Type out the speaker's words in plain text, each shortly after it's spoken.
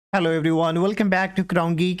Hello everyone, welcome back to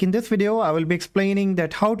Crown Geek. In this video, I will be explaining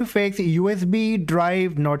that how to fix USB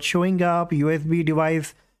drive not showing up, USB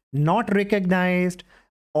device not recognized,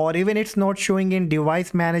 or even it's not showing in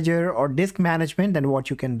device manager or disk management, then what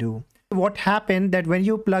you can do. What happened that when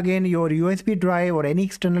you plug in your USB drive or any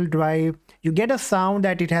external drive, you get a sound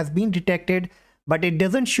that it has been detected, but it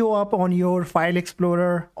doesn't show up on your file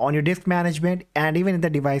explorer, on your disk management, and even in the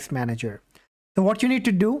device manager. So what you need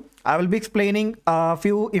to do, I will be explaining a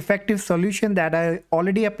few effective solutions that I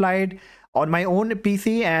already applied on my own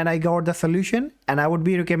PC and I got the solution, and I would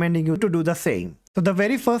be recommending you to do the same. So the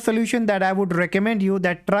very first solution that I would recommend you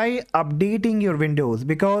that try updating your Windows,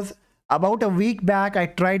 because about a week back I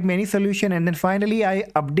tried many solutions and then finally I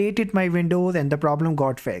updated my Windows and the problem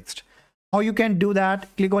got fixed. How you can do that?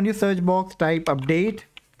 Click on your search box, type update.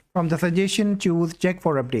 From the suggestion, choose check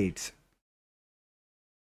for updates.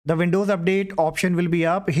 The Windows update option will be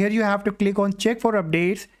up. Here you have to click on check for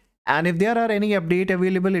updates, and if there are any update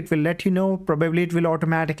available, it will let you know. Probably it will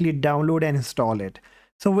automatically download and install it.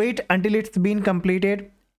 So wait until it's been completed,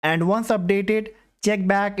 and once updated, check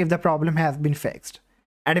back if the problem has been fixed.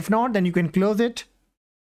 And if not, then you can close it.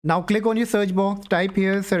 Now click on your search box, type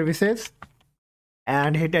here services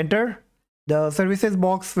and hit enter. The services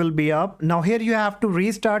box will be up. Now here you have to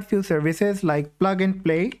restart few services like plug and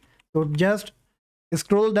play. So just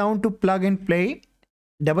scroll down to plug and play,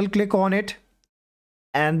 double click on it,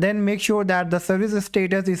 and then make sure that the service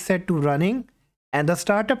status is set to running and the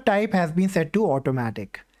startup type has been set to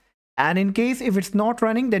automatic. And in case if it's not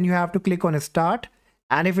running, then you have to click on start,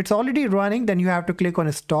 and if it's already running, then you have to click on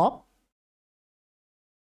stop.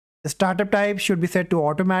 The startup type should be set to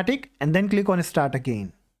automatic, and then click on start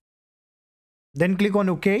again. Then click on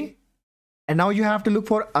OK, and now you have to look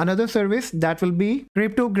for another service that will be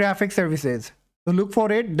cryptographic services. So look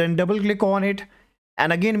for it, then double click on it,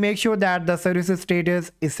 and again make sure that the services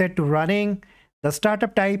status is set to running. The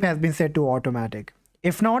startup type has been set to automatic.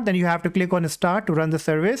 If not, then you have to click on start to run the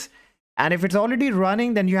service, and if it's already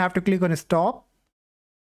running, then you have to click on stop.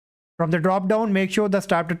 From the drop down, make sure the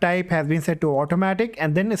startup type has been set to automatic,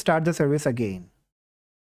 and then start the service again.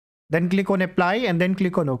 Then click on apply and then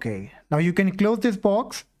click on OK. Now you can close this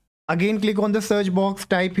box. Again click on the search box,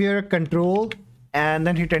 type here control and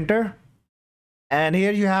then hit enter. And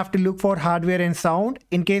here you have to look for hardware and sound.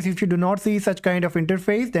 In case if you do not see such kind of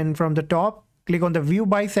interface, then from the top, click on the view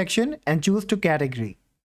by section and choose to category.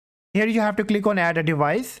 Here you have to click on add a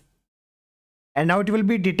device. And now it will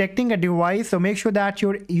be detecting a device. So make sure that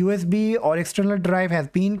your USB or external drive has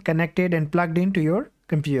been connected and plugged into your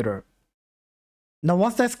computer. Now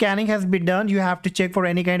once the scanning has been done, you have to check for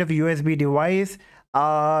any kind of USB device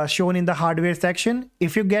shown in the hardware section.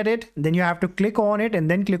 If you get it, then you have to click on it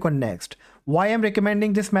and then click on next. Why I'm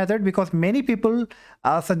recommending this method? Because many people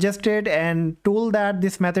suggested and told that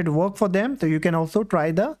this method worked for them. So you can also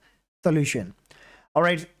try the solution. All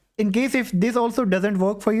right. In case if this also doesn't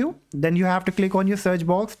work for you, then you have to click on your search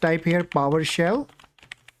box, type here PowerShell.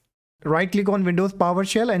 Right click on Windows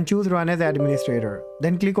PowerShell and choose run as administrator.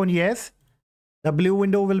 Then click on yes. The blue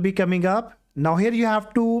window will be coming up. Now here you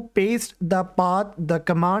have to paste the path, the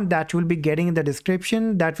command that you will be getting in the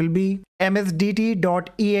description. That will be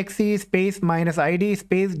msdt.exe space -id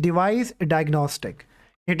space device diagnostic.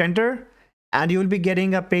 Hit enter and you will be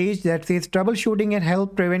getting a page that says troubleshooting and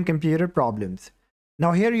help prevent computer problems.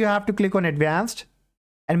 Now here you have to click on advanced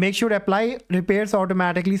and make sure apply repairs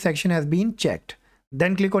automatically section has been checked.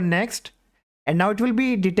 Then click on next, and now it will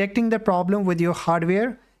be detecting the problem with your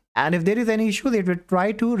hardware, and if there is any issue it will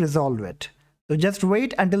try to resolve it. So just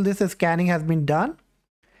wait until this scanning has been done.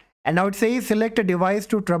 And now it says select a device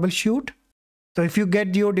to troubleshoot. So if you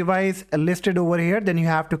get your device listed over here, then you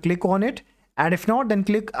have to click on it. And if not, then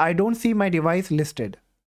click I don't see my device listed.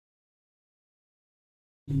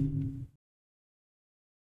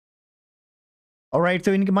 Alright,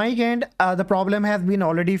 so in my end, the problem has been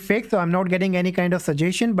already fixed. So I'm not getting any kind of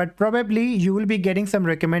suggestion, but probably you will be getting some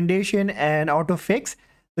recommendation and auto fix.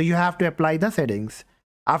 So you have to apply the settings.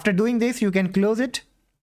 After doing this, you can close it.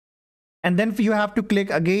 And then you have to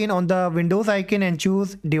click again on the Windows icon and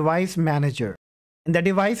choose Device Manager. In the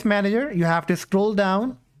Device Manager, you have to scroll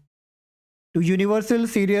down to Universal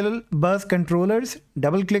Serial Bus Controllers.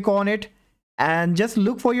 Double click on it and just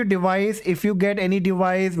look for your device. If you get any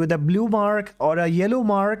device with a blue mark or a yellow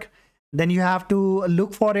mark, then you have to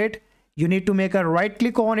look for it. You need to make a right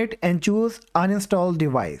click on it and choose Uninstall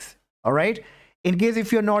Device. All right. In case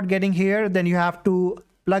if you're not getting here, then you have to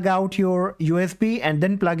plug out your USB and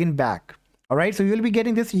then plug in back. All right, so you'll be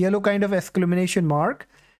getting this yellow kind of exclamation mark.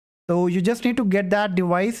 So you just need to get that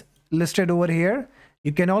device listed over here.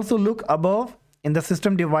 You can also look above in the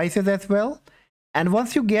system devices as well. And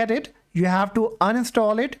once you get it, you have to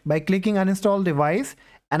uninstall it by clicking uninstall device.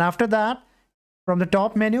 And after that, from the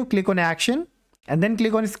top menu, click on action and then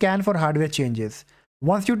click on scan for hardware changes.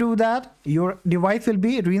 Once you do that, your device will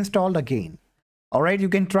be reinstalled again. All right, you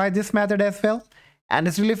can try this method as well.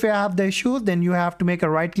 And still, if you have the issues, then you have to make a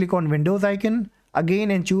right click on Windows icon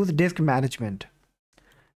again and choose disk management.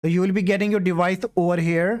 So you will be getting your device over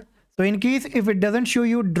here. So in case if it doesn't show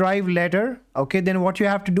you drive letter, okay, then what you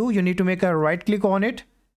have to do, you need to make a right click on it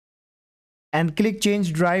and click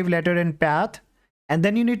change drive letter and path. And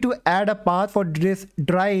then you need to add a path for this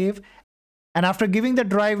drive. And after giving the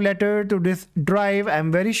drive letter to this drive,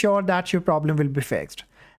 I'm very sure that your problem will be fixed.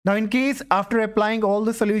 Now, in case after applying all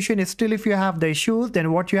the solution, still if you have the issues,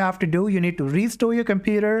 then what you have to do, you need to restore your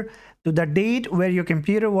computer to the date where your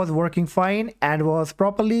computer was working fine and was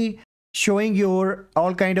properly showing your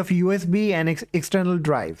all kind of USB and external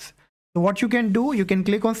drives. So what you can do, you can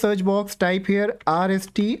click on search box, type here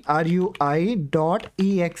rstrui.exe.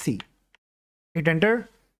 Hit enter.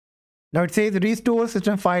 Now it says restore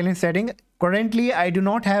system file and setting. Currently, I do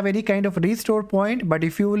not have any kind of restore point, but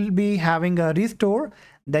if you will be having a restore,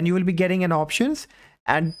 then you will be getting an options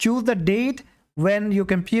and choose the date when your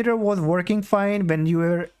computer was working fine, when you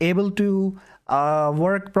were able to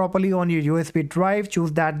work properly on your USB drive.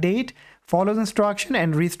 Choose that date, follow the instruction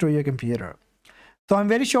and restore your computer. So I'm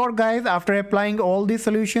very sure guys, after applying all these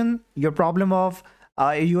solutions, your problem of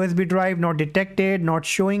a USB drive not detected, not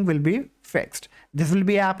showing will be fixed. This will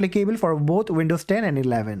be applicable for both Windows 10 and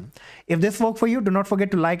 11. If this worked for you, do not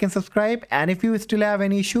forget to like and subscribe. And if you still have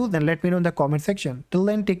any issues, then let me know in the comment section. Till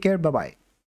then, take care. Bye-bye.